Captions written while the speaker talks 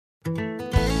Hi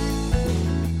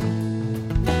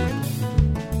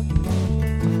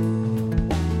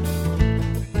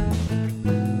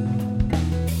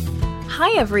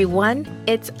everyone,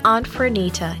 it's Aunt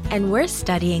Fernita and we're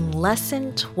studying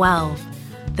Lesson 12,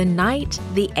 The Night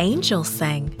the Angels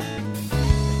Sang.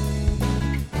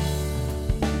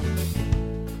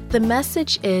 The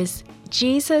message is,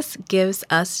 Jesus gives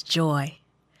us joy.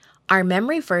 Our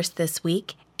memory verse this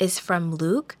week is from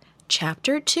Luke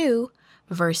chapter 2,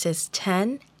 verses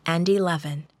 10 and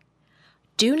 11.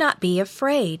 Do not be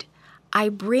afraid. I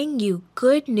bring you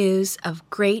good news of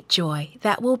great joy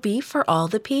that will be for all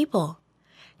the people.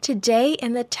 Today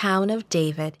in the town of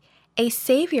David, a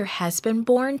Savior has been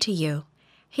born to you.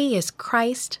 He is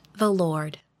Christ the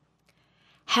Lord.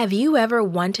 Have you ever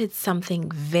wanted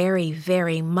something very,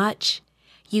 very much?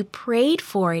 You prayed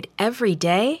for it every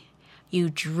day? You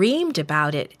dreamed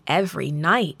about it every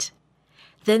night?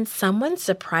 Then someone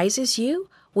surprises you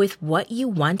with what you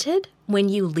wanted when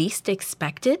you least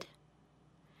expected?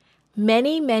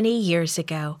 Many, many years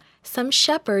ago, some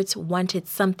shepherds wanted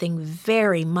something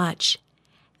very much.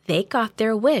 They got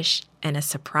their wish in a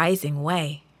surprising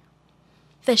way.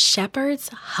 The shepherds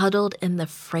huddled in the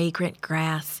fragrant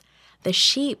grass. The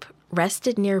sheep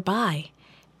rested nearby,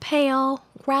 pale,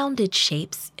 rounded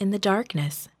shapes in the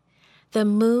darkness. The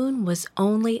moon was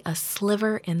only a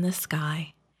sliver in the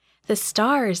sky. The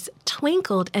stars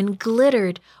twinkled and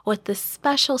glittered with the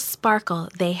special sparkle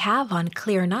they have on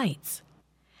clear nights.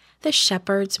 The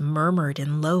shepherds murmured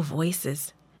in low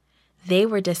voices. They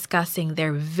were discussing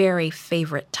their very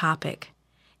favorite topic.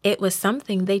 It was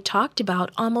something they talked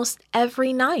about almost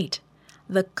every night,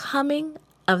 the coming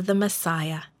of the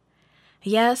Messiah.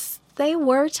 Yes, they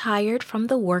were tired from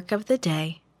the work of the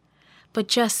day, but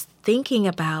just thinking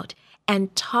about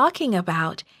and talking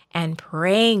about and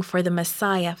praying for the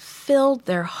Messiah filled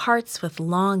their hearts with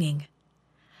longing.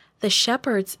 The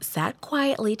shepherds sat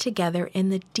quietly together in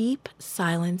the deep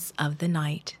silence of the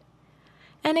night.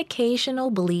 An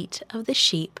occasional bleat of the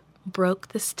sheep broke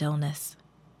the stillness.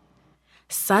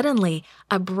 Suddenly,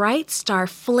 a bright star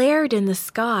flared in the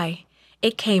sky.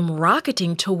 It came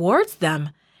rocketing towards them.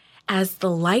 As the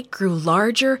light grew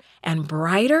larger and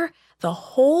brighter, the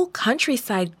whole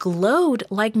countryside glowed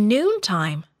like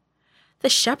noontime. The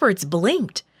shepherds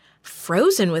blinked,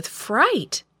 frozen with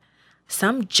fright.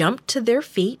 Some jumped to their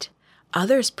feet.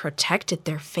 Others protected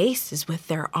their faces with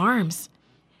their arms.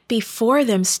 Before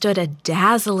them stood a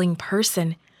dazzling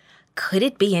person. Could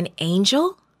it be an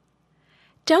angel?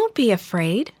 Don't be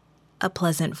afraid, a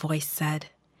pleasant voice said.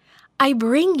 I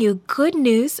bring you good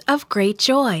news of great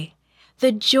joy.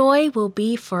 The joy will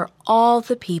be for all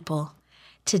the people.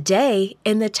 Today,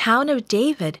 in the town of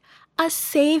David, a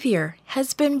Savior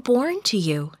has been born to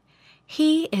you.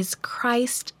 He is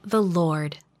Christ the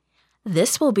Lord.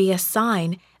 This will be a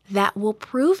sign that will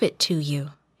prove it to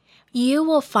you. You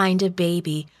will find a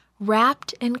baby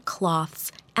wrapped in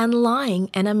cloths and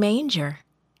lying in a manger.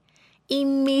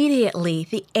 Immediately,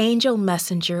 the angel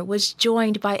messenger was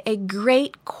joined by a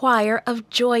great choir of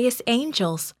joyous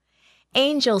angels.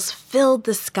 Angels filled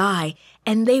the sky,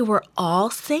 and they were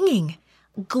all singing,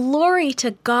 "Glory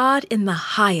to God in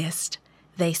the highest,"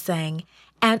 they sang,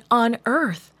 "and on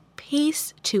earth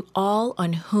peace to all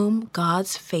on whom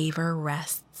God's favor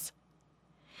rests."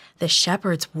 The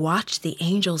shepherds watched the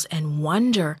angels in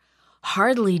wonder,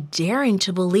 hardly daring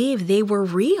to believe they were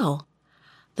real.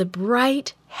 The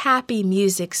bright, happy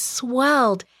music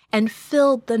swelled and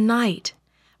filled the night.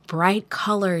 Bright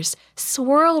colors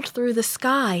swirled through the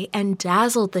sky and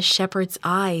dazzled the shepherds'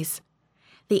 eyes.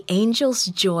 The angels'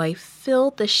 joy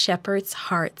filled the shepherds'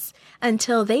 hearts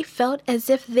until they felt as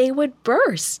if they would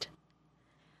burst.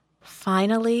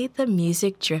 Finally, the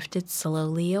music drifted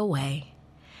slowly away.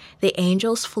 The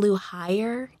angels flew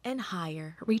higher and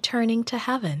higher, returning to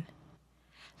heaven.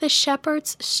 The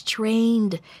shepherds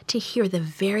strained to hear the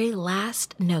very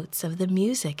last notes of the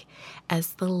music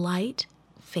as the light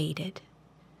faded.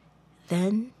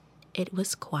 Then it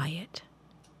was quiet,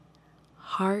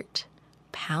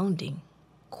 heart-pounding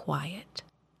quiet.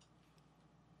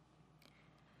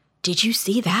 "Did you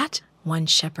see that?" one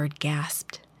shepherd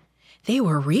gasped. "They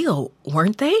were real,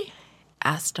 weren't they?"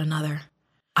 asked another.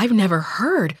 "I've never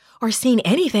heard or seen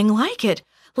anything like it.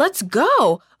 Let's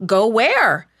go." "Go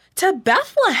where?" "To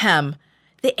Bethlehem."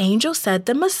 The angel said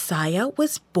the Messiah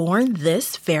was born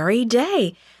this very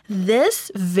day. This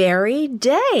very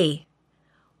day.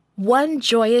 One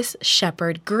joyous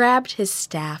shepherd grabbed his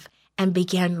staff and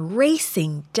began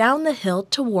racing down the hill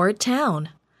toward town.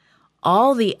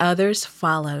 All the others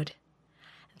followed.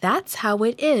 That's how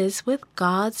it is with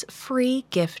God's free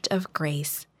gift of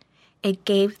grace. It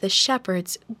gave the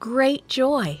shepherds great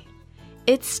joy.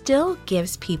 it still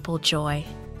gives people joy.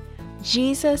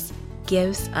 Jesus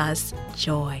gives us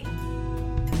joy.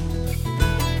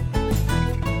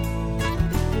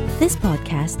 This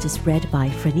podcast is read by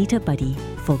Franita Buddy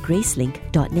for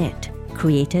Gracelink.net.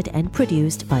 Created and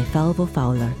produced by Falvo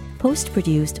Fowler.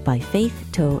 Post-produced by Faith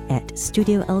Toe at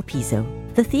Studio El Piso.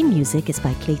 The theme music is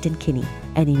by Clayton Kinney.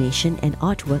 Animation and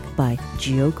artwork by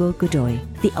Giogo Godoy.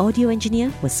 The audio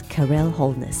engineer was Karel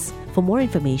Holness. For more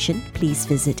information, please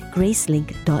visit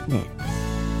Gracelink.net.